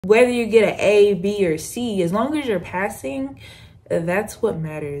Whether you get an A, B, or C, as long as you're passing, that's what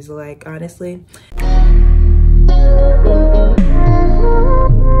matters, like, honestly.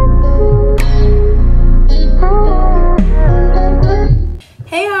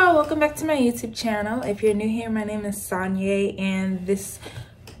 Hey y'all, welcome back to my YouTube channel. If you're new here, my name is Saunya'e, and this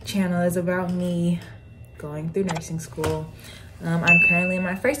channel is about me going through nursing school. I'm currently in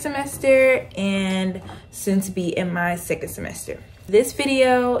my first semester and soon to be in my second semester. This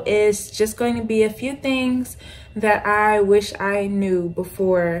video is just going to be a few things that I wish I knew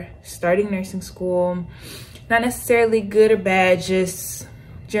before starting nursing school. Not necessarily good or bad, just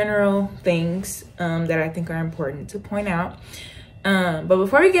general things that I think are important to point out. But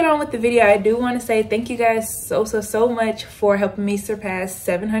before we get on with the video, I do want to say thank you guys so much for helping me surpass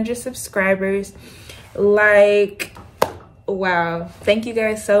 700 subscribers. Like, wow, thank you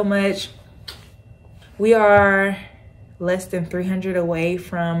guys so much. We are less than 300 away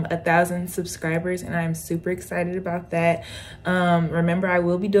from 1,000 subscribers, and I'm super excited about that. Remember, I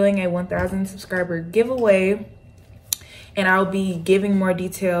will be doing a 1,000 subscriber giveaway, and I'll be giving more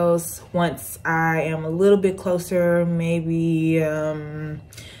details once I am a little bit closer, maybe in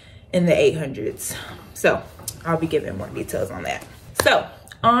the 800s. So I'll be giving more details on that. So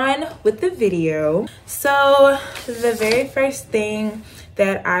on with the video. So the very first thing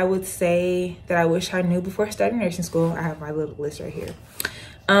that I would say that I wish I knew before starting nursing school, I have my little list right here,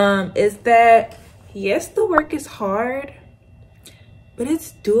 is that yes, the work is hard, but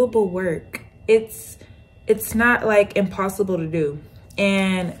it's doable work. It's not like impossible to do.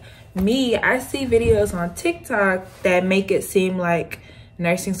 And me, I see videos on TikTok that make it seem like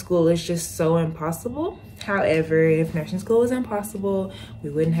nursing school is just so impossible. However, if nursing school was impossible,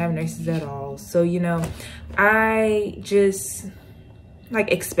 we wouldn't have nurses at all. So, you know, I just like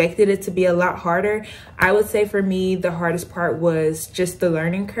expected it to be a lot harder. I would say for me, the hardest part was just the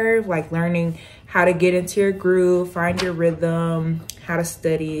learning curve, like learning how to get into your groove, find your rhythm, how to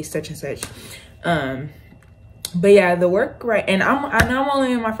study, such and such. But yeah, the work, right, and I know I'm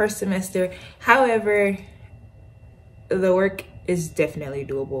only in my first semester. However, the work is definitely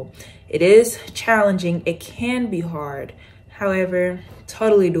doable. It is challenging. It can be hard. However,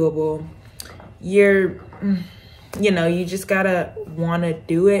 totally doable. You know, you just gotta want to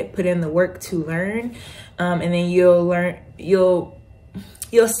do it, put in the work to learn, and then you'll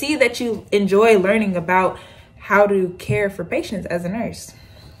see that you enjoy learning about how to care for patients as a nurse.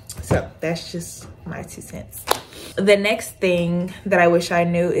 So that's just my 2 cents. The next thing that I wish I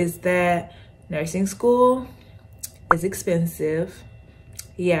knew is that nursing school is expensive.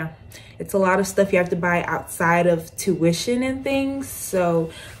 Yeah, it's a lot of stuff you have to buy outside of tuition and things.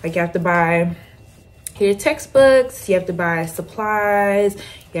 So like you have to buy your textbooks, you have to buy supplies,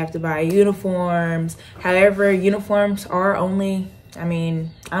 you have to buy uniforms. However, uniforms are only, I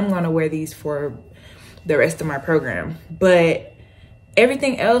mean, I'm gonna wear these for the rest of my program, but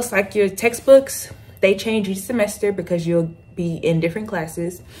everything else, like your textbooks, they change each semester because you'll be in different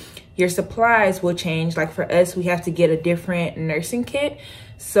classes. Your supplies will change. Like for us, we have to get a different nursing kit.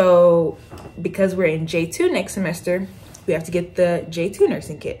 So because we're in J2 next semester, we have to get the J2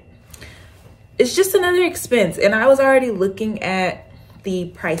 nursing kit. It's just another expense. And I was already looking at the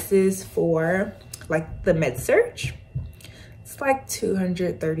prices for like the med surg. It's like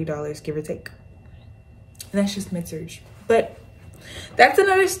 $230, give or take. And that's just med surg. But that's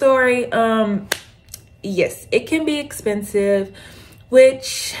another story. Yes, it can be expensive,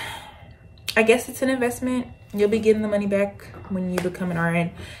 which I guess it's an investment. You'll be getting the money back when you become an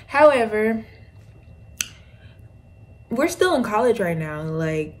RN. However, we're still in college right now.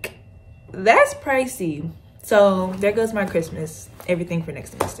 Like, that's pricey. So there goes my Christmas, everything for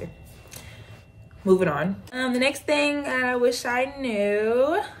next semester. Moving on. The next thing I wish I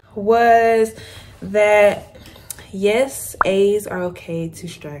knew was that yes, A's are okay to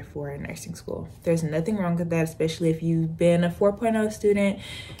strive for in nursing school. There's nothing wrong with that, especially if you've been a 4.0 student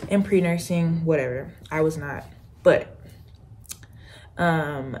in pre-nursing, whatever. I was not. But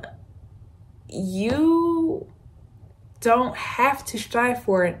you don't have to strive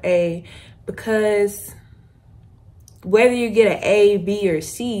for an A, because whether you get an A, B, or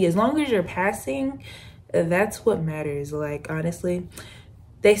C, as long as you're passing, that's what matters. Like, honestly,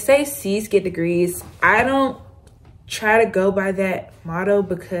 they say C's get degrees. I don't try to go by that motto,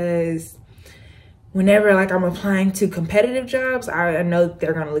 because whenever like I'm applying to competitive jobs, I know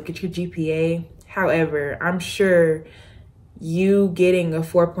they're gonna look at your GPA. However, I'm sure you getting a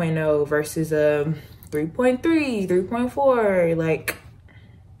 4.0 versus a 3.3, 3.4, like,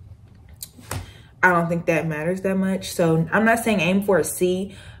 I don't think that matters that much. So I'm not saying aim for a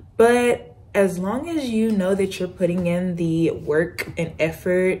C, but as long as you know that you're putting in the work and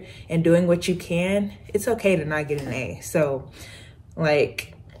effort and doing what you can, it's okay to not get an A. So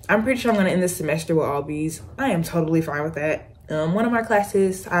like, I'm pretty sure I'm gonna end this semester with all B's. I am totally fine with that. One of my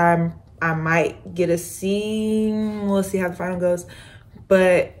classes, I might get a C. We'll see how the final goes,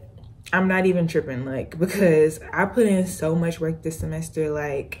 but I'm not even tripping, like, because I put in so much work this semester,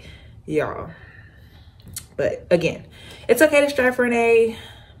 like, y'all. But again, it's okay to strive for an A.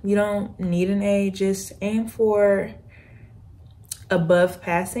 You don't need an A, just aim for above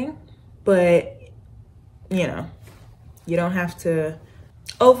passing, but you know, you don't have to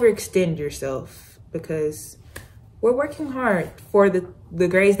overextend yourself because we're working hard for the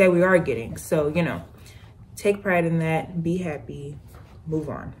grades that we are getting. So, you know, take pride in that, be happy, move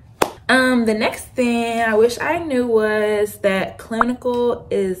on. The next thing I wish I knew was that clinical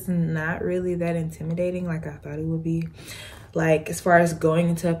is not really that intimidating like I thought it would be. Like, as far as going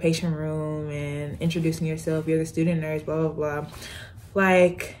into a patient room and introducing yourself, you're the student nurse, blah, blah, blah.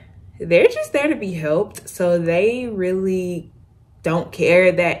 Like, they're just there to be helped. So they really don't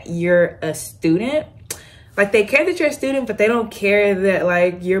care that you're a student. Like, they care that you're a student, but they don't care that,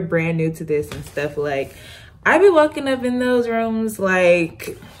 like, you're brand new to this and stuff. Like, I be walking up in those rooms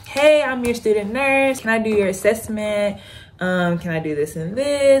like, hey, I'm your student nurse. Can I do your assessment? Can I do this and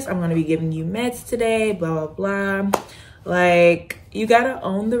this? I'm gonna be giving you meds today, blah, blah, blah. Like, you gotta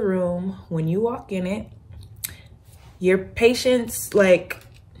own the room when you walk in it. Your patients, like,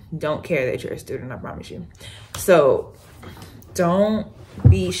 don't care that you're a student, I promise you. So don't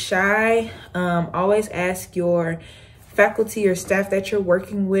be shy. Always ask your faculty or staff that you're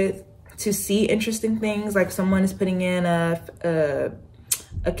working with to see interesting things. Like, someone is putting in a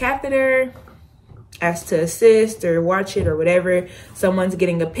catheter, ask to assist or watch it or whatever. Someone's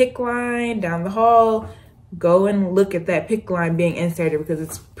getting a PICC line down the hall. Go and look at that PICC line being inserted because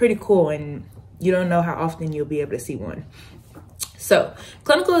it's pretty cool and you don't know how often you'll be able to see one. So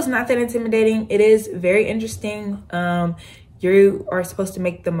clinical is not that intimidating. It is very interesting. You are supposed to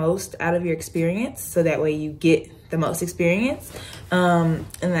make the most out of your experience so that way you get the most experience. And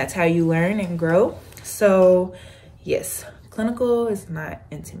that's how you learn and grow. So yes, clinical is not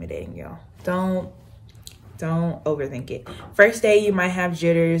intimidating, y'all. Don't overthink it. First day, you might have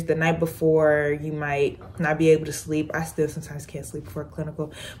jitters. The night before, you might not be able to sleep. I still sometimes can't sleep before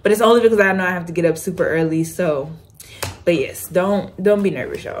clinical, but it's only because I know I have to get up super early. So, but yes, don't be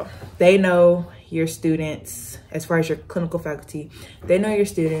nervous, y'all. They know your students. As far as your clinical faculty, they know your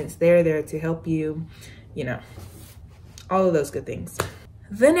students. They're there to help you, you know, all of those good things.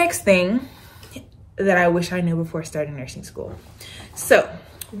 The next thing that I wish I knew before starting nursing school. So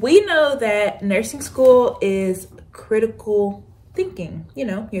we know that nursing school is critical thinking. You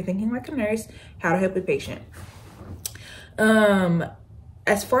know, you're thinking like a nurse, how to help a patient.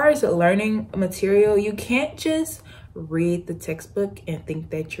 As far as learning material, you can't just read the textbook and think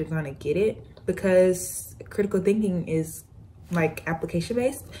that you're gonna get it, because critical thinking is like application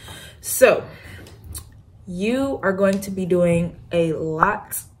based. So you are going to be doing a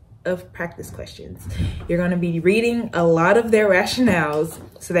lot of practice questions. You're going to be reading a lot of their rationales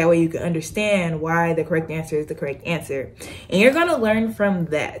so that way you can understand why the correct answer is the correct answer. And you're going to learn from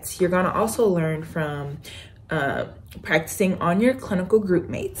that. You're going to also learn from practicing on your clinical group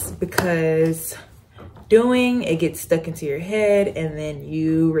mates, because doing it gets stuck into your head and then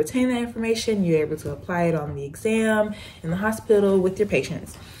you retain that information. You're able to apply it on the exam in the hospital with your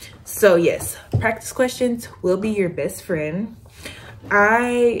patients. So yes, practice questions will be your best friend.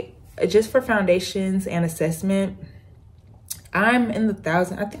 Just for foundations and assessment, I'm in the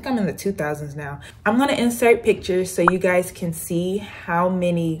thousands. I think I'm in the 2000s now. I'm gonna insert pictures so you guys can see how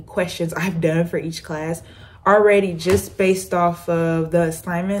many questions I've done for each class already, just based off of the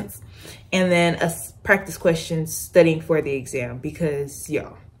assignments, and then a practice questions studying for the exam, because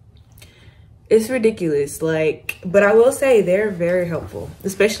y'all, it's ridiculous. Like, but I will say they're very helpful,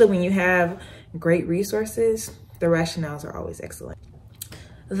 especially when you have great resources. The rationales are always excellent.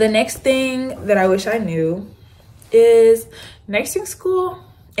 The next thing that I wish I knew is nursing school.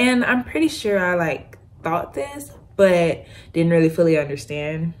 And I'm pretty sure I like thought this, but didn't really fully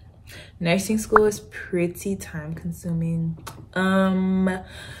understand. Nursing school is pretty time consuming.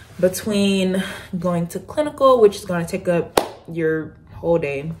 Between going to clinical, which is going to take up your whole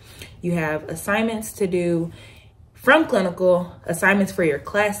day, you have assignments to do from clinical, assignments for your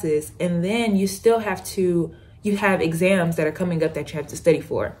classes, and then you still have to, you have exams that are coming up that you have to study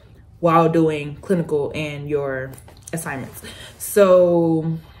for while doing clinical and your assignments.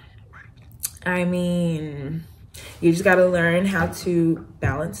 So, I mean, you just got to learn how to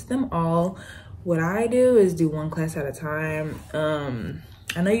balance them all. What I do is do one class at a time.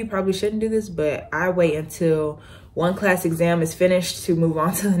 I know you probably shouldn't do this, but I wait until one class exam is finished to move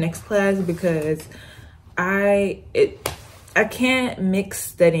on to the next class, because I can't mix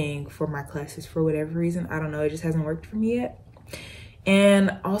studying for my classes for whatever reason. I don't know, it just hasn't worked for me yet.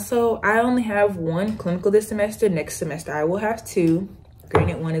 And also, I only have one clinical this semester. Next semester I will have two.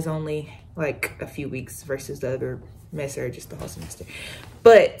 Granted, one is only like a few weeks versus the other semester, just the whole semester.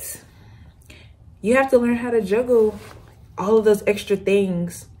 But you have to learn how to juggle all of those extra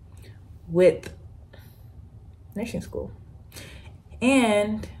things with nursing school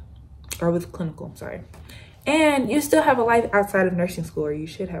or with clinical, sorry. And you still have a life outside of nursing school, or you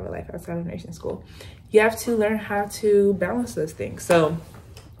should have a life outside of nursing school. You have to learn how to balance those things. So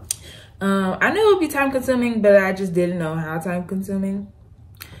I knew it would be time consuming, but I just didn't know how time consuming,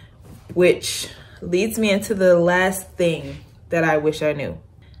 which leads me into the last thing that I wish I knew.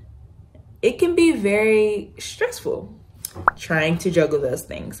 It can be very stressful trying to juggle those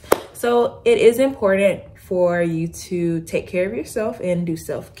things. So it is important for you to take care of yourself and do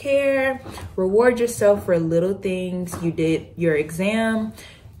self-care. Reward yourself for little things. You did your exam.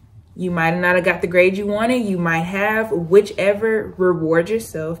 You might not have got the grade you wanted. You might have, whichever. Reward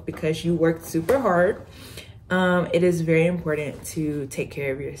yourself because you worked super hard. It is very important to take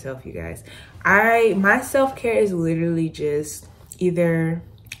care of yourself, you guys. My self-care is literally just either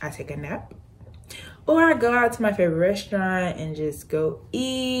I take a nap, or I go out to my favorite restaurant and just go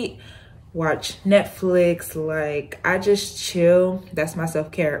eat, watch Netflix. Like, I just chill. That's my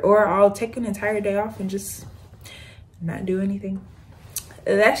self-care. Or I'll take an entire day off and just not do anything.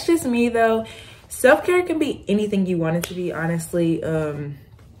 That's just me though. Self-care can be anything you want it to be, honestly.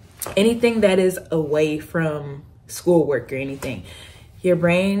 Anything that is away from schoolwork or anything. Your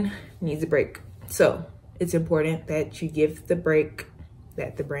brain needs a break. So it's important that you give the break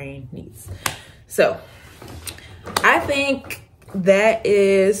that the brain needs. So I think that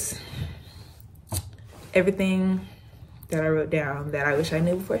is everything that I wrote down that I wish I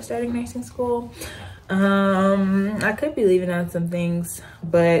knew before starting nursing school. I could be leaving out some things,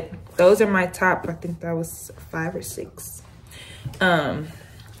 but those are my top. I think that was 5 or 6.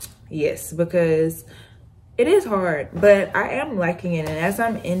 Yes, because it is hard, but I am liking it. And as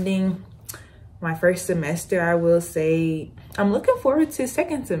I'm ending my first semester, I will say I'm looking forward to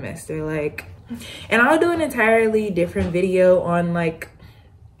second semester. And I'll do an entirely different video on like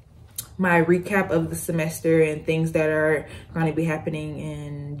my recap of the semester and things that are going to be happening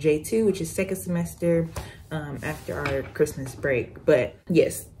in J2, which is second semester, after our Christmas break. But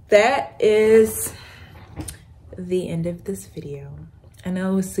yes, that is the end of this video. I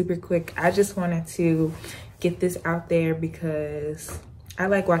know it was super quick. I just wanted to get this out there because I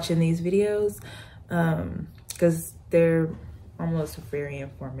like watching these videos, because they're almost very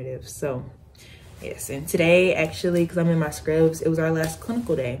informative. So yes, and today actually, because I'm in my scrubs, it was our last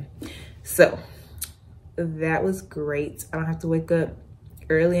clinical day. So that was great. I don't have to wake up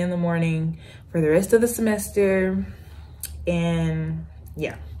early in the morning for the rest of the semester. And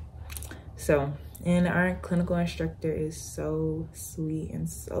yeah, so, and our clinical instructor is so sweet and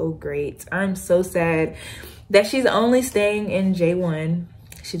so great. I'm so sad that she's only staying in J1.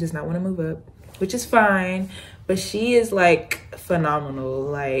 She does not want to move up, which is fine, but she is like phenomenal.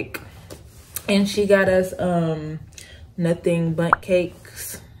 Like, and she got us nothing but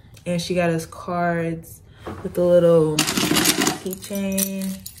cakes, and she got us cards with a little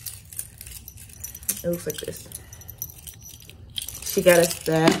keychain. It looks like this. She got us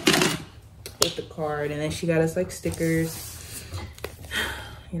that with the card, and then she got us like stickers.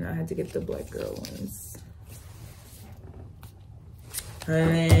 You know, I had to get the black girl ones. And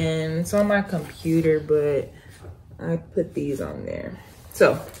then it's on my computer, but I put these on there.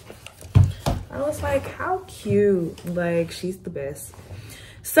 So I was like, how cute. Like, she's the best.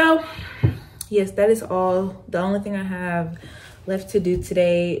 So yes, that is all. The only thing I have left to do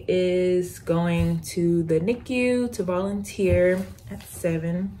today is going to the NICU to volunteer at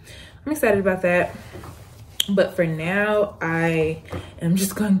 7. I'm excited about that. But for now, I am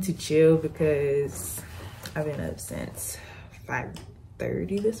just going to chill because I've been up since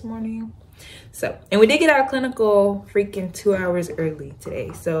 5:30 this morning. So, and we did get our clinical freaking 2 hours early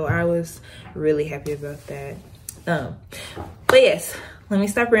today. So I was really happy about that. But yes, let me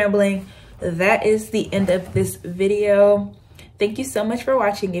stop rambling. That is the end of this video. Thank you so much for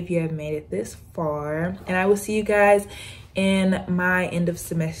watching if you have made it this far. And I will see you guys in my end of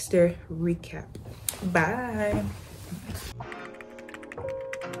semester recap. Bye.